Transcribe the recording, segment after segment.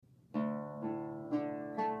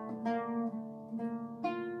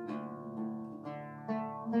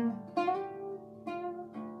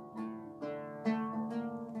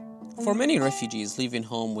For many refugees, leaving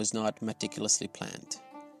home was not meticulously planned.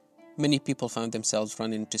 Many people found themselves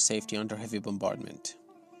running to safety under heavy bombardment.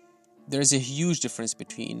 There is a huge difference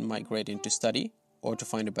between migrating to study or to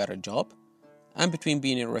find a better job, and between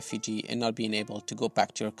being a refugee and not being able to go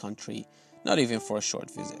back to your country, not even for a short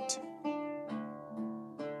visit.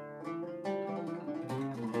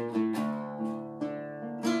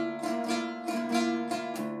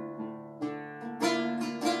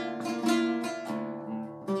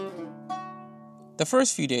 The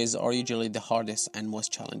first few days are usually the hardest and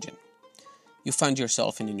most challenging. You find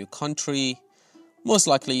yourself in a new country, most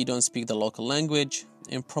likely you don't speak the local language,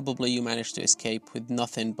 and probably you manage to escape with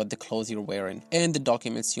nothing but the clothes you're wearing and the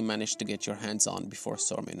documents you managed to get your hands on before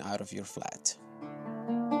storming out of your flat.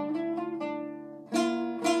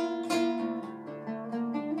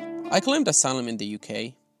 I claimed asylum in the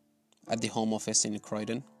UK, at the Home Office in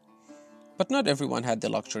Croydon, but not everyone had the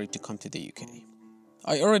luxury to come to the UK.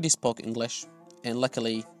 I already spoke English, and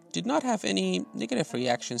luckily did not have any negative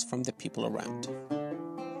reactions from the people around.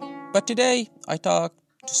 But today, I talked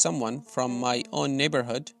to someone from my own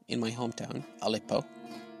neighborhood in my hometown, Aleppo.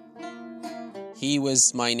 He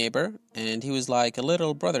was my neighbor, and he was like a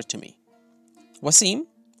little brother to me. Wasim,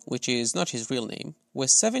 which is not his real name,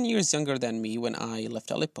 was 7 years younger than me when I left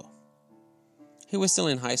Aleppo. He was still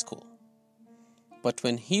in high school. But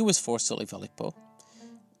when he was forced to leave Aleppo,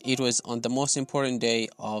 it was on the most important day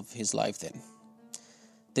of his life then.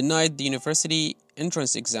 The night the university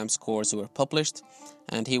entrance exam scores were published,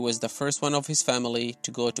 and he was the first one of his family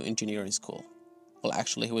to go to engineering school. Well,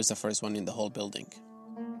 actually, he was the first one in the whole building.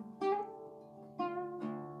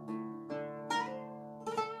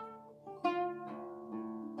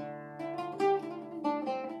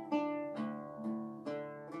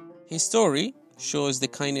 His story shows the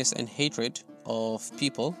kindness and hatred of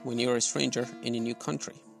people when you're a stranger in a new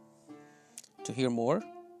country. To hear more,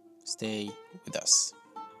 stay with us.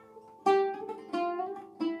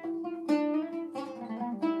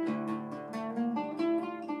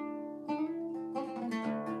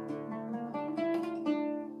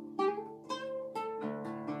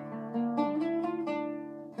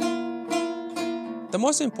 The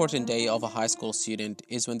most important day of a high school student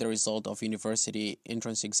is when the result of university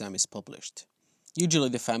entrance exam is published. Usually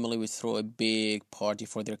the family would throw a big party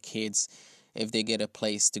for their kids if they get a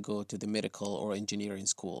place to go to the medical or engineering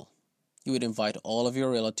school. You would invite all of your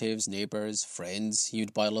relatives, neighbors, friends.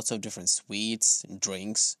 You'd buy lots of different sweets and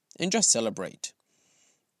drinks and just celebrate.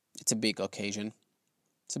 It's a big occasion.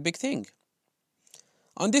 It's a big thing.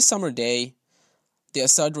 On this summer day, the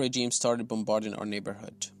Assad regime started bombarding our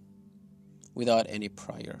neighborhood without any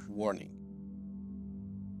prior warning.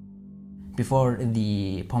 Before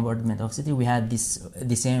the bombardment of city, we had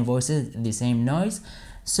the same voices, the same noise.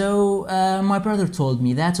 So my brother told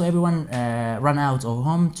me that, so everyone ran out of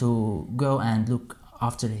home to go and look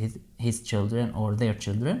after his children or their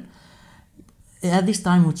children. At this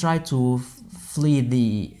time, we tried to flee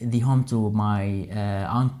the home to my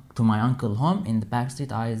uncle home in the back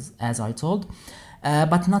street, as I told.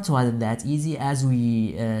 But not was that easy. As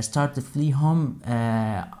we start to flee home,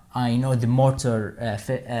 I know the mortar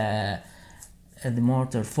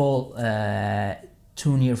fall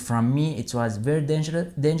too near from me. It was very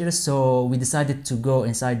dangerous. So we decided to go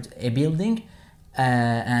inside a building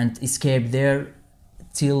and escape there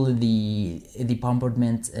till the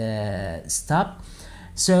bombardment stopped.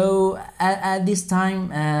 So at this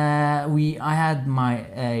time, I had my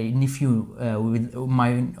nephew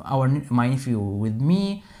my nephew with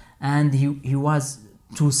me, and he was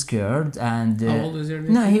too scared. And how old is your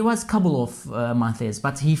nephew? No, he was a couple of months,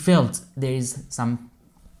 but he felt there is some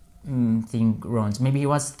thing wrong. Maybe he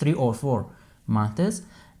was 3 or 4 months.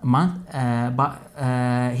 But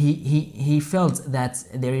he felt that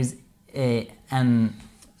there is a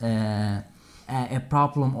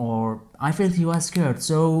problem, or I felt he was scared.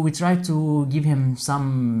 So we tried to give him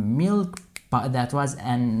some milk, but that was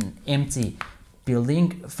an empty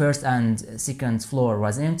building. First and second floor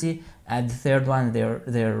was empty. At the third one, there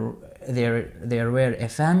were a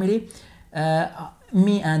family.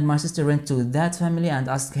 Me and my sister went to that family and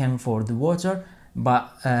asked him for the water,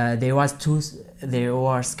 but they were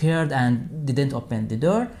scared and didn't open the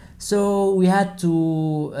door. So we had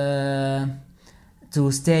to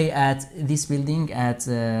stay at this building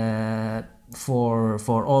for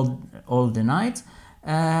all the night.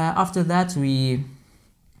 After that, we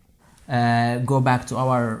go back to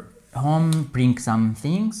our home, bring some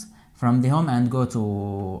things from the home, and go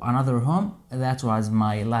to another home. That was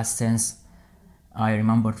my last sense I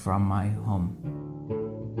remembered from my home.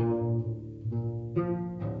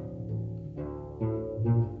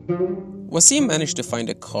 Wasim managed to find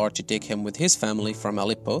a car to take him with his family from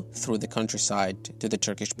Aleppo through the countryside to the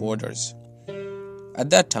Turkish borders. At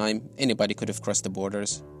that time, anybody could have crossed the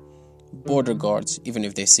borders. Border guards, even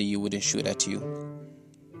if they see you, wouldn't shoot at you.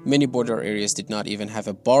 Many border areas did not even have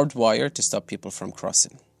a barbed wire to stop people from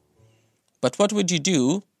crossing. But what would you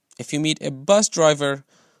do if you meet a bus driver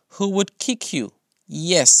who would kick you?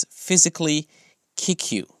 Yes, physically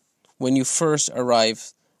kick you when you first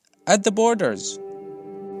arrive at the borders.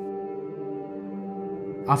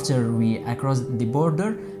 After we crossed the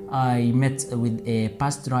border, I met with a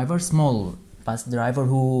bus driver, small bus driver,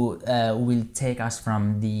 who will take us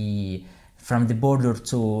from the border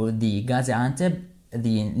to the Gaziantep,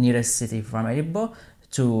 the nearest city from Aleppo,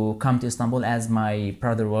 to come to Istanbul, as my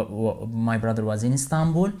brother was in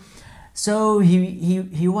Istanbul. So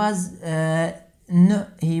he was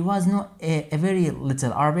not a very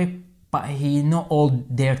little Arabic, but he know all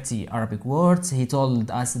dirty Arabic words. He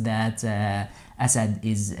told us that Assad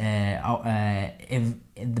is the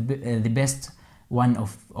best one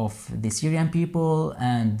of the Syrian people,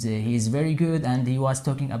 and he is very good, and he was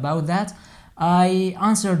talking about that. I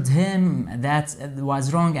answered him that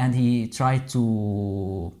was wrong, and he tried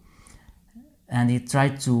to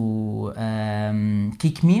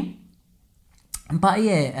kick me. But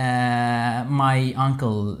yeah, my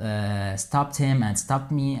uncle stopped him and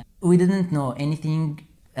stopped me. We didn't know anything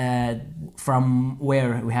from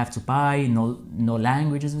where we have to buy, no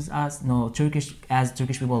languages with us, no Turkish, as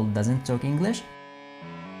Turkish people doesn't talk English.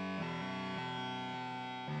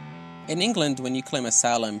 In England, when you claim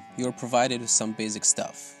asylum, you are provided with some basic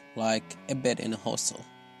stuff, like a bed in a hostel.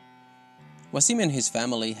 Wasim and his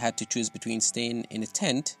family had to choose between staying in a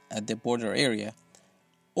tent at the border area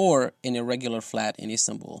or in a regular flat in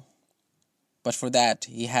Istanbul. But for that,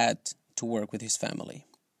 he had to work with his family.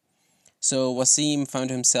 So Wasim found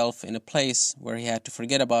himself in a place where he had to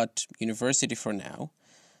forget about university for now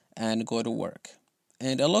and go to work.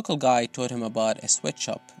 And a local guy taught him about a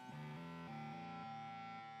sweatshop.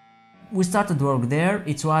 We started work there.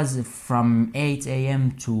 It was from 8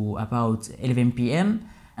 a.m. to about 11 p.m.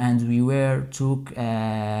 and we took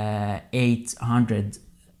 800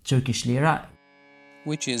 Turkish lira,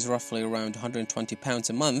 which is roughly around 120 pounds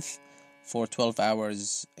a month for 12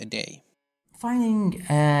 hours a day. Finding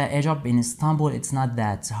a job in Istanbul, it's not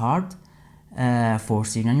that hard for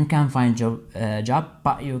Syrian. You can find job,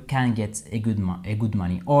 but you can get a good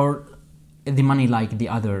money, or the money like the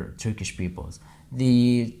other Turkish peoples.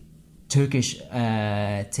 The Turkish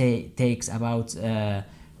takes about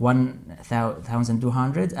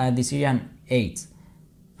 1,200 and the Syrian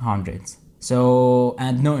 800. So,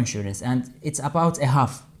 and no insurance, and it's about a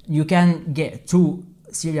half. You can get 2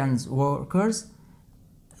 Syrian workers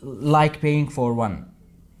like paying for one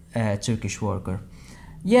Turkish worker.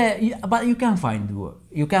 Yeah, but you can find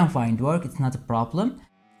work. It's not a problem.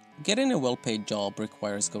 Getting a well-paid job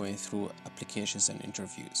requires going through applications and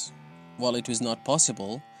interviews. While it was not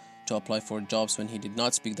possible to apply for jobs when he did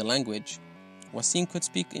not speak the language, Wasim could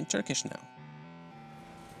speak in Turkish now.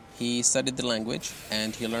 He studied the language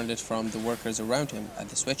and he learned it from the workers around him at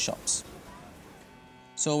the sweatshops.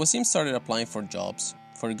 So Wasim started applying for jobs,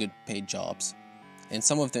 for good paid jobs, and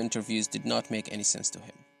some of the interviews did not make any sense to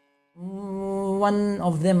him. One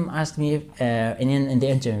of them asked me, in the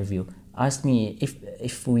interview, asked me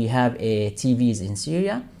if we have TVs in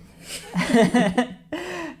Syria.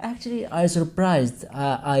 Actually, I was surprised.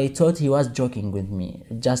 I thought he was joking with me,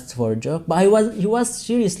 just for a joke, but he was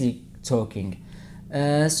seriously talking.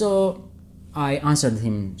 So I answered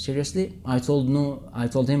him seriously. I told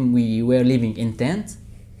him we were living in tent,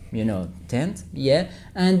 tent, yeah,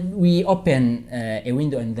 and we opened a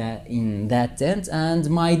window in that tent, and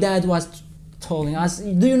my dad was telling us,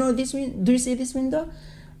 do you know this window? Do you see this window?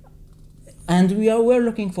 And we're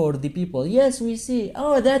looking for the people. Yes, we see.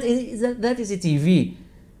 Oh, that is a TV.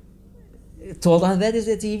 Told us that is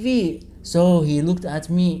a TV. So he looked at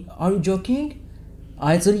me. Are you joking?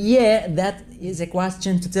 I told, yeah, that is a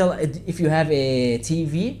question to tell if you have a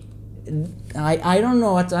TV. I don't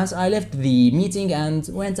know what to answer. I left the meeting and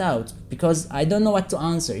went out because I don't know what to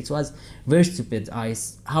answer. It was very stupid.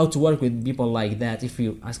 How to work with people like that if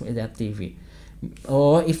you ask me that TV.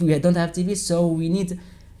 Or if we don't have TV, so we need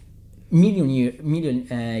million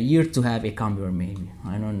year to have a computer maybe.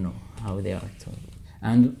 I don't know how they are told.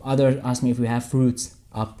 And others ask me if we have fruits,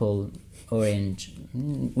 apple, orange.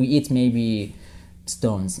 We eat maybe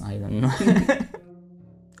stones, I don't know.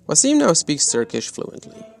 Wasim now speaks Turkish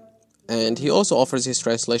fluently, and he also offers his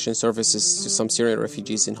translation services to some Syrian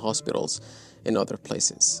refugees in hospitals in other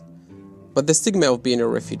places. But the stigma of being a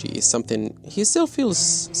refugee is something he still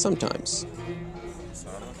feels sometimes.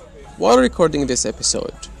 While recording this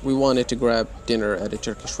episode, we wanted to grab dinner at a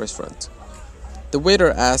Turkish restaurant. The waiter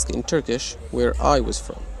asked in Turkish where I was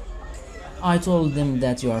from. I told them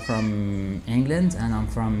that you are from England and I'm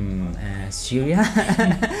from Syria.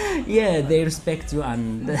 Yeah, they respect you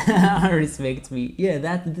and respect me. Yeah,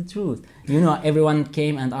 that's the truth. You know, everyone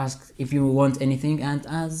came and asked if you want anything, and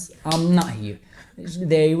as I'm not here,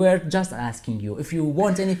 they were just asking you if you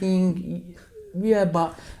want anything. Yeah,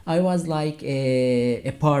 but I was like a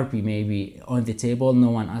party maybe on the table. No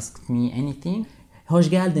one asked me anything. Hoş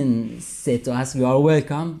geldin said to us, you are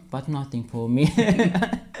welcome, but nothing for me.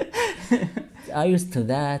 I used to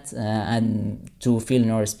that and to feel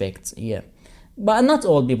no respect, yeah. But not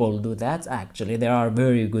all people do that, actually. There are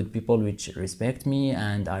very good people which respect me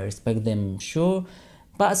and I respect them, sure.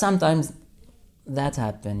 But sometimes that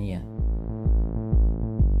happens, yeah.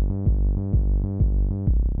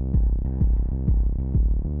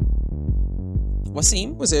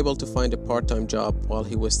 Wasim was able to find a part-time job while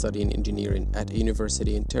he was studying engineering at a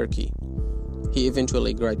university in Turkey. He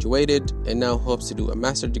eventually graduated and now hopes to do a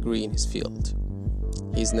master's degree in his field.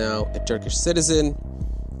 He's now a Turkish citizen,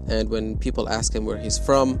 and when people ask him where he's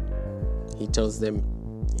from, he tells them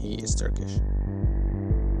he is Turkish.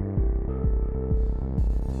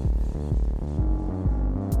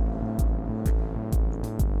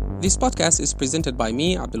 This podcast is presented by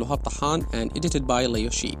me, Abdulwahab Tahan, and edited by Leo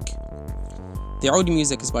Sheikh. The audio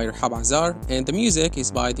music is by Rahab Azar, and the music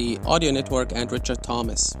is by the Audio Network and Richard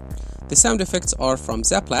Thomas. The sound effects are from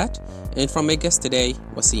Zaplat, and from my guest today,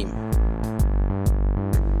 Wasim.